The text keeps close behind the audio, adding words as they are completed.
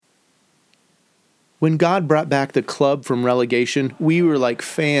When God brought back the club from relegation, we were like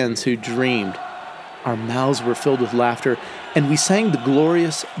fans who dreamed. Our mouths were filled with laughter, and we sang the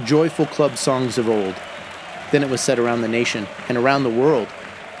glorious, joyful club songs of old. Then it was said around the nation and around the world,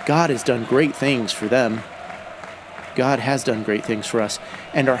 God has done great things for them. God has done great things for us,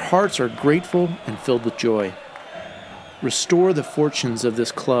 and our hearts are grateful and filled with joy. Restore the fortunes of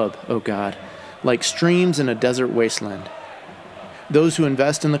this club, O God, like streams in a desert wasteland. Those who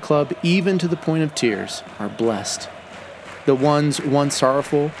invest in the club, even to the point of tears, are blessed. The ones once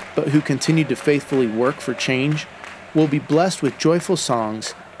sorrowful, but who continue to faithfully work for change, will be blessed with joyful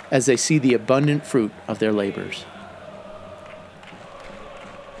songs as they see the abundant fruit of their labors.